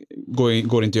här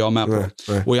går inte jag med på.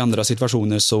 Nej. Och i andra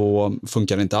situationer så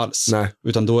funkar det inte alls.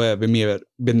 Utan då är vi mer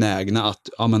benägna att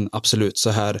absolut så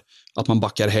här, att man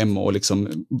backar hem och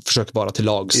liksom försöker vara till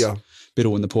lags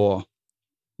beroende på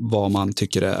vad man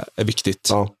tycker är viktigt.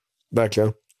 Ja,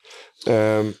 verkligen.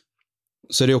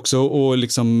 så är det också att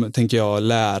liksom, tänker jag,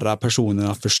 lära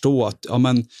personerna att förstå att, ja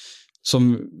men,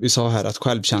 som vi sa här, att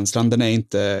självkänslan, den är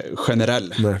inte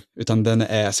generell. Nej. Utan den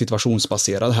är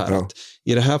situationsbaserad här. Ja. Att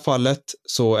i det här fallet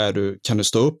så kan du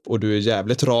stå upp och du är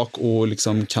jävligt rak och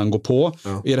liksom kan gå på.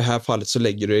 Ja. I det här fallet så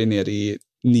lägger du dig ner i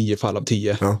 9 fall av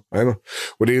 10. Ja,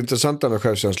 och det är intressant med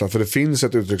självkänsla, för det finns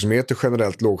ett uttryck som heter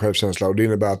generellt låg självkänsla, och det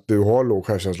innebär att du har låg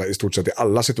självkänsla i stort sett i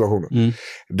alla situationer.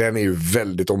 Den är ju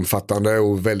väldigt omfattande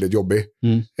och väldigt jobbig,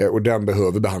 och den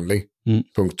behöver behandling.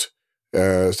 Punkt.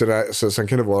 Så sen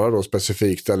kan det vara då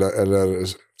specifikt eller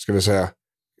ska vi säga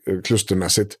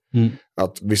klustermässigt,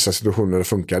 att vissa situationer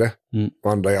funkar det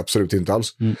och andra är absolut inte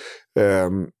alls.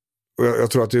 Och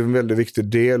jag tror att det är en väldigt viktig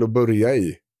del att börja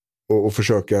i och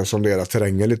försöka sondera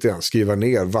terrängen lite grann, skriva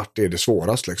ner vart är det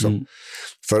svårast liksom.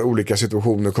 För olika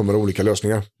situationer kommer olika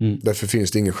lösningar. Därför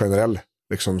finns det ingen generell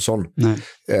liksom sån.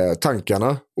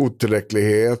 Tankarna,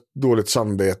 otillräcklighet, dåligt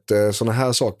samvete, såna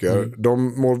här saker,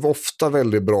 de mår ofta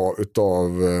väldigt bra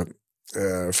utav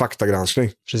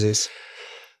faktagranskning. Precis.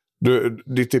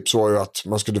 Ditt tips var ju att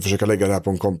man skulle försöka lägga det här på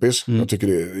en kompis. Jag tycker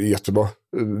det är jättebra.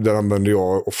 Det använder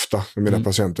jag ofta med mina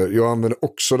patienter. Jag använder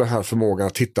också den här förmågan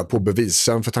att titta på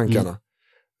bevisen för tankarna.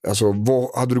 Alltså,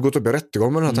 hade du gått upp i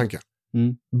rättegång med den här tanken?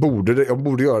 Jag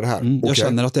borde göra det här. Okay. Jag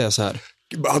känner att det är så här.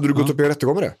 Hade du gått upp i en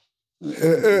rättegång med det?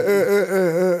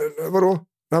 Vadå?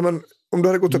 Nej, men om du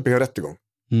hade gått upp i en rättegång,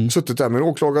 suttit där med en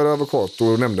åklagare, advokat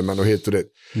och nämndemän och hit och dit.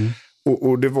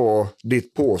 Och det var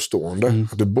ditt påstående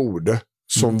att du borde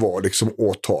som var liksom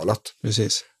åtalat.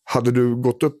 Precis. Hade du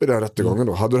gått upp i den rättegången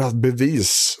då? Hade du haft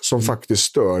bevis som faktiskt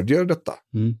stödjer detta?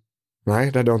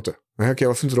 Nej, det hade jag inte. Nej, okej,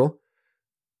 varför inte då?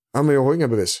 Ja, men jag har inga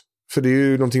bevis. För det är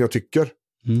ju någonting jag tycker.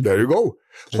 There you go.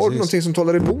 Precis. Har du någonting som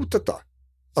talar emot detta?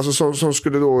 Alltså som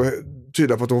skulle då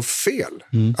tyda på att du har fel.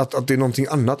 Att det är någonting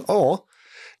annat. Ja,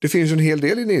 det finns ju en hel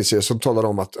del i NICE som talar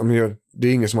om att det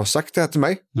är ingen som har sagt det här till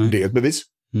mig. Det är ett bevis.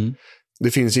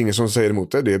 Det finns ingen som säger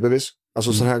emot det. Det är ett bevis.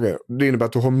 Alltså så här, det innebär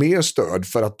att du har mer stöd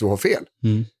för att du har fel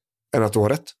än att du har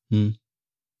rätt.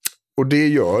 Och det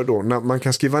gör då, när man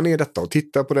kan skriva ner detta och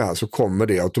titta på det här, så kommer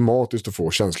det automatiskt att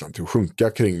få känslan till att sjunka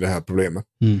kring det här problemet.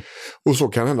 Och så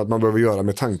kan det hända att man behöver göra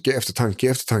med tanke efter tanke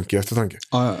efter tanke efter tanke.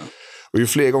 Ja. Och ju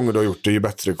fler gånger du har gjort det, ju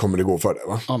bättre kommer det gå för det,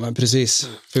 va? Ja, men precis.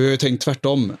 För vi har ju tänkt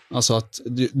tvärtom. Alltså att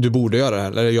du borde göra det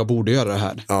här, eller jag borde göra det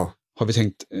här. Ja. Har vi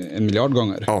tänkt 1 miljard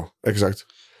gånger. Ja, exakt.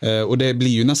 Och det blir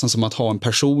ju nästan som att ha en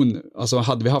person, alltså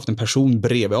hade vi haft en person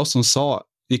bredvid oss som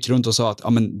gick runt och sa att ja,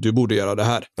 men du borde göra det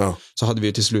här. Ja. Så hade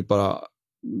vi till slut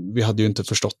vi hade ju inte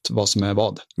förstått vad som är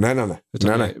vad.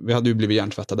 Nej. Vi hade ju blivit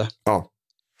hjärntvättade. Ja,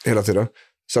 hela tiden.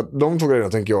 Så att de 2 grejerna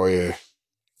tänker jag är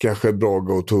kanske bra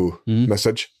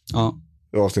go-to-message. Ja.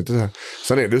 I avsnittet här.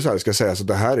 Sen är det ju så här, ska säga, så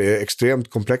det här är extremt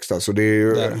komplext. Alltså det är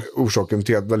ju orsaken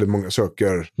till att väldigt många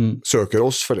söker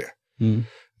oss för det.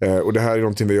 Och det här är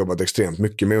någonting vi har jobbat extremt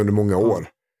mycket med under många år.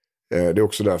 Det är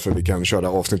också därför vi kan köra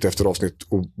avsnitt efter avsnitt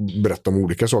och berätta om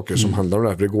olika saker som handlar om det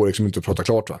här. För det går liksom inte att prata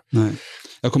klart, va? Nej.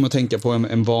 Jag kommer att tänka på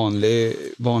en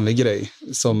vanlig grej,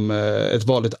 som ett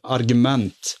vanligt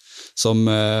argument som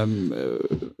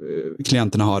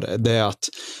klienterna har. Det är att,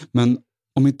 men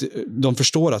om inte de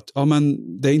förstår att men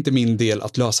det är inte min del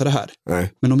att lösa det här.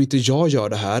 Nej. Men om inte jag gör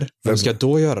det här, vem ska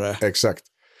då göra det? Exakt.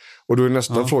 Och då är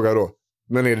nästa fråga då,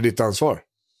 men är det ditt ansvar?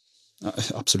 Ja,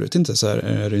 absolut inte, så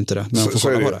är det inte det. Men så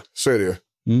är det. Så är det ju.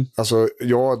 Alltså,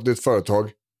 ja, det är ett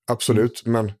företag, absolut,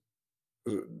 men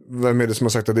vem är det som har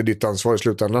sagt att det är ditt ansvar i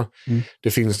slutändan?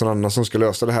 Det finns någon annan som ska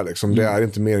lösa det här liksom. Det är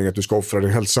inte meningen att du ska offra din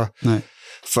hälsa. Nej.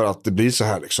 För att det blir så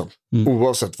här liksom.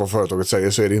 Oavsett vad företaget säger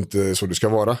så är det inte så det ska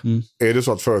vara. Är det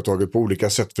så att företaget på olika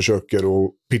sätt försöker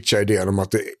att pitcha idén om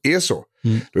att det är så,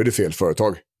 då är det fel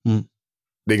företag.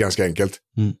 Det är ganska enkelt.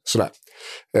 Sådär.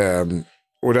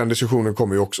 Och den diskussionen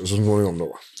kommer ju också så småningom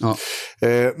då. Ja.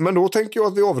 Men då tänker jag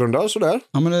att vi avrundar sådär.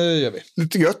 Ja, men det gör vi.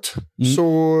 Lite gött.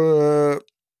 Så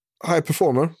high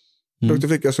performer, duktig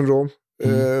flicka-syndrom,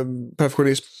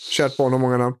 perfektionism, kärt barn har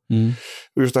många namn.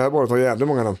 Just det här barnet har jävligt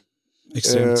många namn.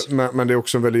 Men det är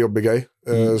också en väldigt jobbig grej.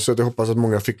 Så jag hoppas att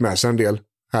många fick med sig en del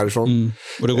härifrån.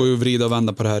 Och det går ju att vrida och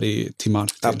vända på det här i timmar.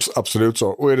 Absolut så.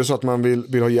 Och är det så att man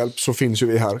vill ha hjälp, så finns ju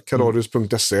vi här.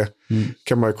 Kaladius.se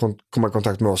kan man komma i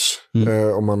kontakt med oss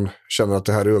om man känner att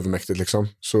det här är övermäktigt liksom.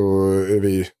 Så är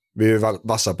vi är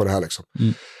vassa på det här liksom.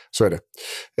 Så är det.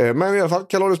 Men i alla fall,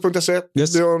 kaladius.se.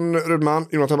 Yes. Björn Rudman,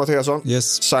 Jonathan Mattiasson.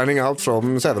 Yes. Signing out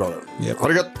from Sävedalen. Yep. Ha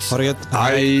det gött. Ha det gött.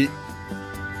 Hej.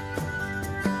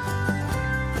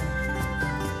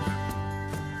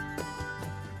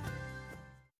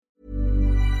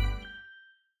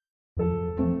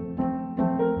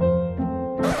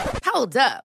 Hold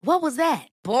up. What was that?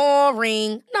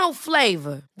 Boring. No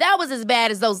flavor. That was as bad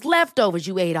as those leftovers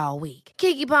you ate all week.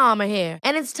 Keke Palmer here,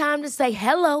 and it's time to say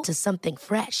hello to something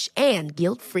fresh and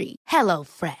guilt-free. Hello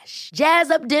Fresh. Jazz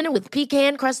up dinner with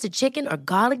pecan-crusted chicken or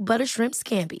garlic butter shrimp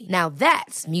scampi. Now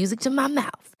that's music to my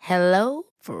mouth. Hello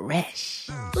Fresh.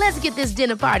 Let's get this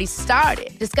dinner party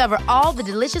started. Discover all the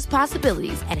delicious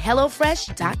possibilities at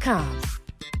hellofresh.com.